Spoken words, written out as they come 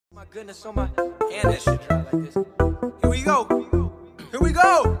my goodness, on my hand, that shit dry like this. Here we go. Here we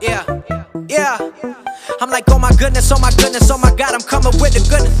go. Yeah. Yeah. I'm like, oh my goodness, oh my goodness, oh my God, I'm coming with the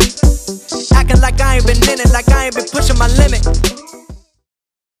goodness. Acting like I ain't been in it, like I ain't been pushing my limit.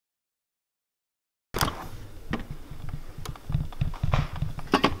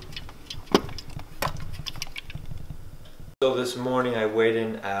 So this morning I weighed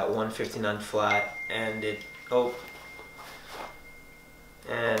in at 159 flat and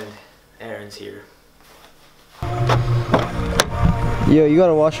and Aaron's here. Yo, you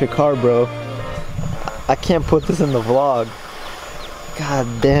gotta wash your car, bro. I can't put this in the vlog. God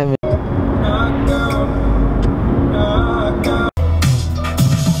damn it.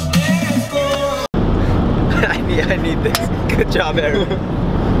 I need this. Good job, Aaron.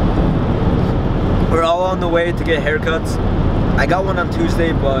 We're all on the way to get haircuts. I got one on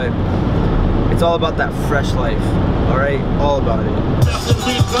Tuesday, but it's all about that fresh life. Alright? All about it.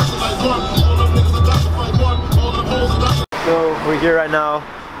 So we're here right now.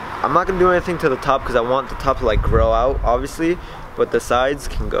 I'm not gonna do anything to the top because I want the top to like grow out, obviously, but the sides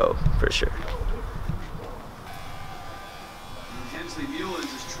can go for sure. Hensley Mule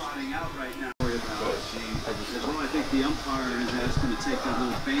is just trotting out right now. I think the umpire is asking to take that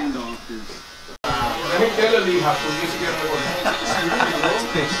little band off his.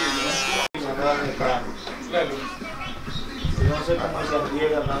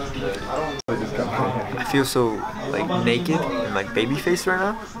 I feel so like naked and like baby faced right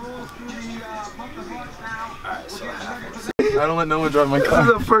now. I don't let no one drive my car.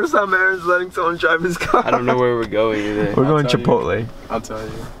 This is the first time Aaron's letting someone drive his car. I don't know where we're going either. We're going Chipotle. I'll tell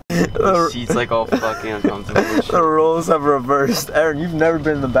you. The seat's like all fucking uncomfortable. The roles have reversed. Aaron, you've never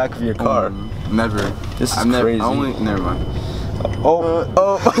been in the back of your car. Never. This is crazy. Never mind. Oh.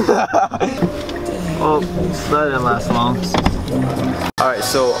 Well, that didn't last long. Alright,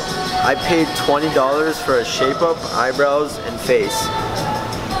 so I paid $20 for a shape up, eyebrows, and face.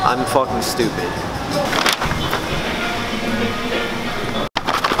 I'm fucking stupid.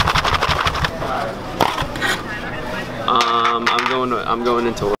 I'm going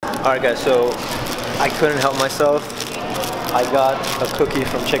into work. Alright guys, so I couldn't help myself. I got a cookie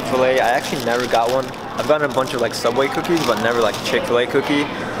from Chick-fil-A. I actually never got one. I've gotten a bunch of like Subway cookies, but never like Chick-fil-A cookie.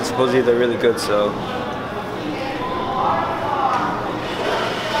 And supposedly they're really good, so.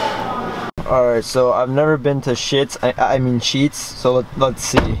 Alright, so I've never been to Sheetz, I mean Sheetz, so let's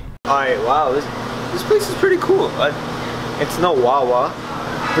see. Alright, wow, this place is pretty cool. It's no Wawa.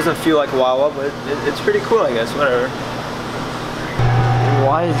 It doesn't feel like Wawa, but it's pretty cool, I guess, whatever.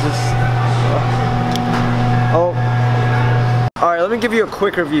 Why is this? Oh. Alright, let me give you a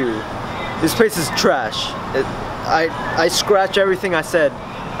quick review. This place is trash. I scratch everything I said.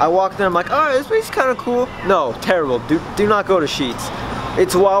 I walked in, I'm like, alright, this place is kind of cool. No, terrible. Do not go to Sheetz.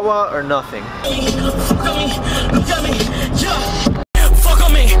 It's Wawa or nothing. Fuck on me, look at me, yeah. Fuck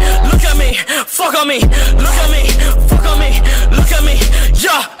on me, look at me, fuck on me, look at me, fuck on me, look at me,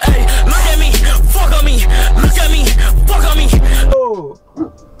 yeah. Hey, look at me, fuck on me, look at me, fuck on me. Oh.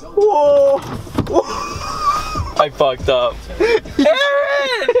 Whoa! Whoa! I fucked up.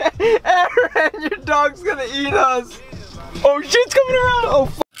 Aaron! Aaron, your dog's gonna eat us. Oh, shit's coming around. Oh,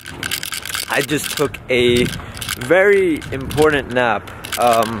 fuck. I just took a very important nap.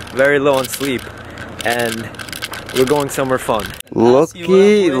 Very low on sleep, and we're going somewhere fun. Looky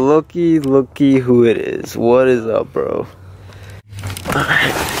who it is. What is up, bro?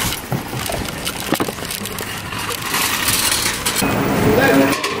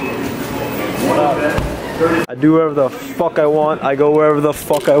 I do whatever the fuck I want. I go wherever the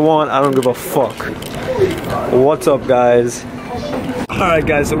fuck I want. I don't give a fuck. What's up, guys? Alright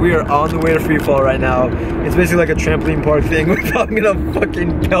guys, so we are on the way to free fall right now. It's basically like a trampoline park thing. We're probably gonna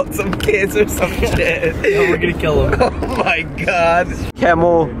fucking pelt some kids or some shit. No, we're gonna kill them. Oh my god.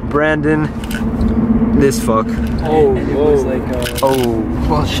 Camel, Brandon, this fuck. Oh, and it was like oh.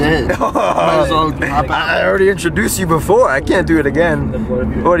 Well shit. I already introduced you before. I can't do it again.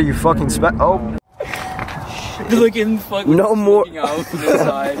 What are you fucking oh. Looking fucking no more. Out from the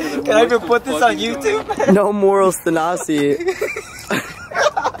side. Can I even put this on YouTube? No moral stenasi.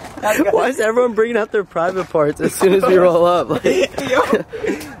 Why is everyone bringing out their private parts as soon as we roll up? Like, we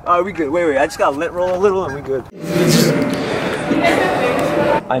good. Wait, I just got lit roll a little and we good.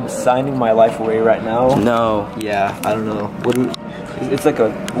 I'm signing my life away right now. No. Yeah, I don't know. It's like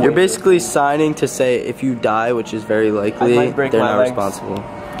a. You're basically signing to say if you die, which is very likely, they're not responsible.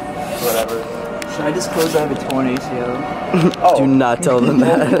 Whatever. Should I disclose I have a torn ACL? Oh. Do not tell them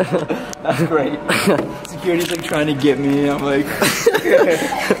that. That's great. Security's like trying to get me. I'm like.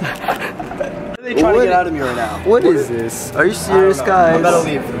 trying to get out of me right now. What is this? Are you serious, guys? I'm about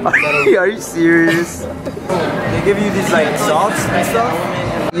to leave. Are you serious? They give you these like salts and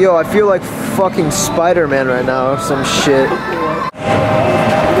stuff. Yo, I feel like fucking Spider-Man right now or some shit.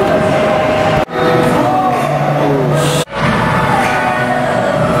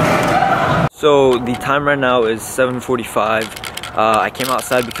 So the time right now is 7:45. I came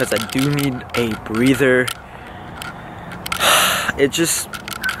outside because I do need a breather. It just,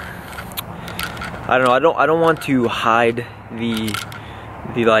 I don't know. I don't want to hide the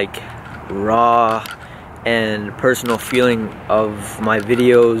like raw and personal feeling of my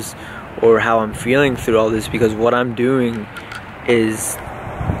videos or how I'm feeling through all this, because what I'm doing is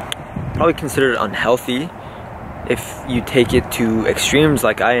probably considered unhealthy if you take it to extremes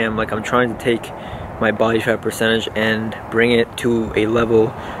like I am. Like, I'm trying to take my body fat percentage and bring it to a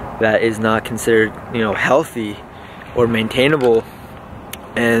level that is not considered, you know, healthy or maintainable.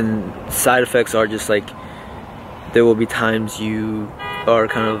 And side effects are just like, there will be times you are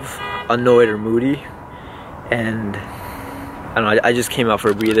kind of annoyed or moody, and I don't know, I just came out for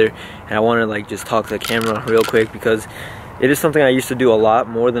a breather, and I want to like just talk to the camera real quick because it is something I used to do a lot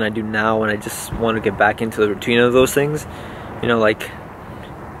more than I do now, and I just want to get back into the routine of those things, you know, like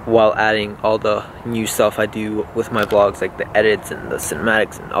while adding all the new stuff I do with my vlogs, like the edits and the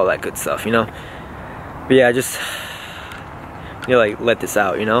cinematics and all that good stuff, you know. But yeah, I just, you know, like let this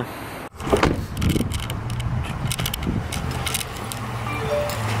out, you know.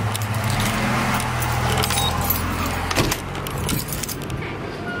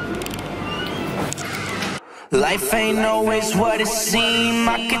 Life ain't always what it seems,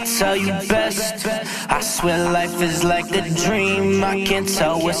 I can tell you best. I swear life is like a dream, I can't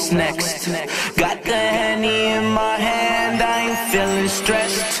tell what's next. Got the Henny in my hand, I ain't feeling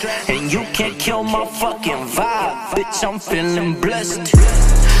stressed. And you can't kill my fucking vibe, bitch, I'm feeling blessed.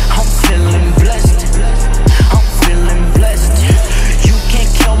 I'm feeling blessed. I'm feeling blessed. You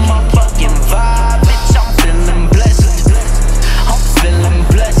can't kill my fucking vibe, bitch, I'm feeling blessed. I'm feeling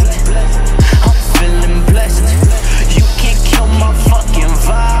blessed. I'm feeling blessed. You can't kill my fucking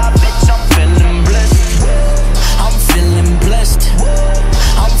vibe, bitch, I'm feeling blessed. I'm feeling blessed.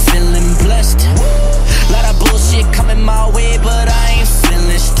 I'm feeling blessed. Lot of bullshit coming my way, but I ain't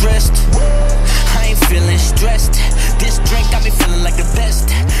feeling stressed. I ain't feeling stressed. This drink got me feeling like the best.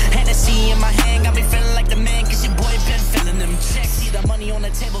 Hennessy in my hand got me feeling like the man, cause your boy been feeling them checks. See the money on the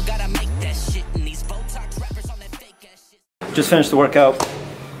table, gotta make that shit. And these Botox rappers on that fake ass shit. Just finished the workout.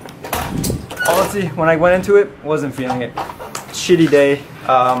 Honestly, when I went into it, wasn't feeling it. Shitty day.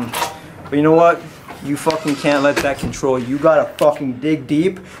 But you know what? You fucking can't let that control you. You gotta fucking dig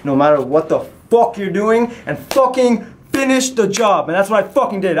deep, no matter what the fuck you're doing, and fucking finish the job. And that's what I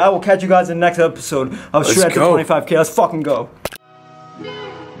fucking did. I will catch you guys in the next episode of Shred to 25K. Let's fucking go.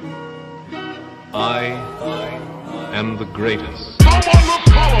 I am the greatest. Someone with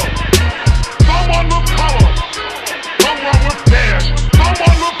power. Someone with power. Someone with dash.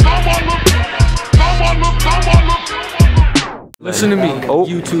 Listen to me,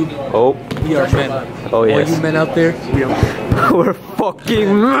 YouTube. Oh. We are men. Oh yes. All you men out there, we are men. We're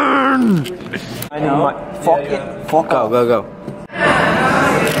fucking men. I need my fuck out. Go.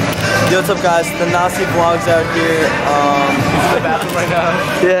 Yo, what's up, guys? The Nasi vlogs out here. He's in the bathroom right now.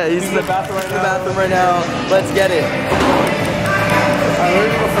 Yeah, he's in the bathroom right now. Let's get it.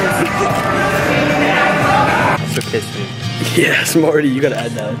 So kiss me. Yeah, Smarty, you gotta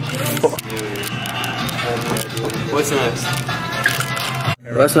add that. What's next?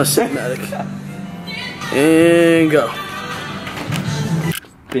 That's not cinematic. And go.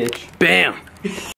 Bitch. Bam!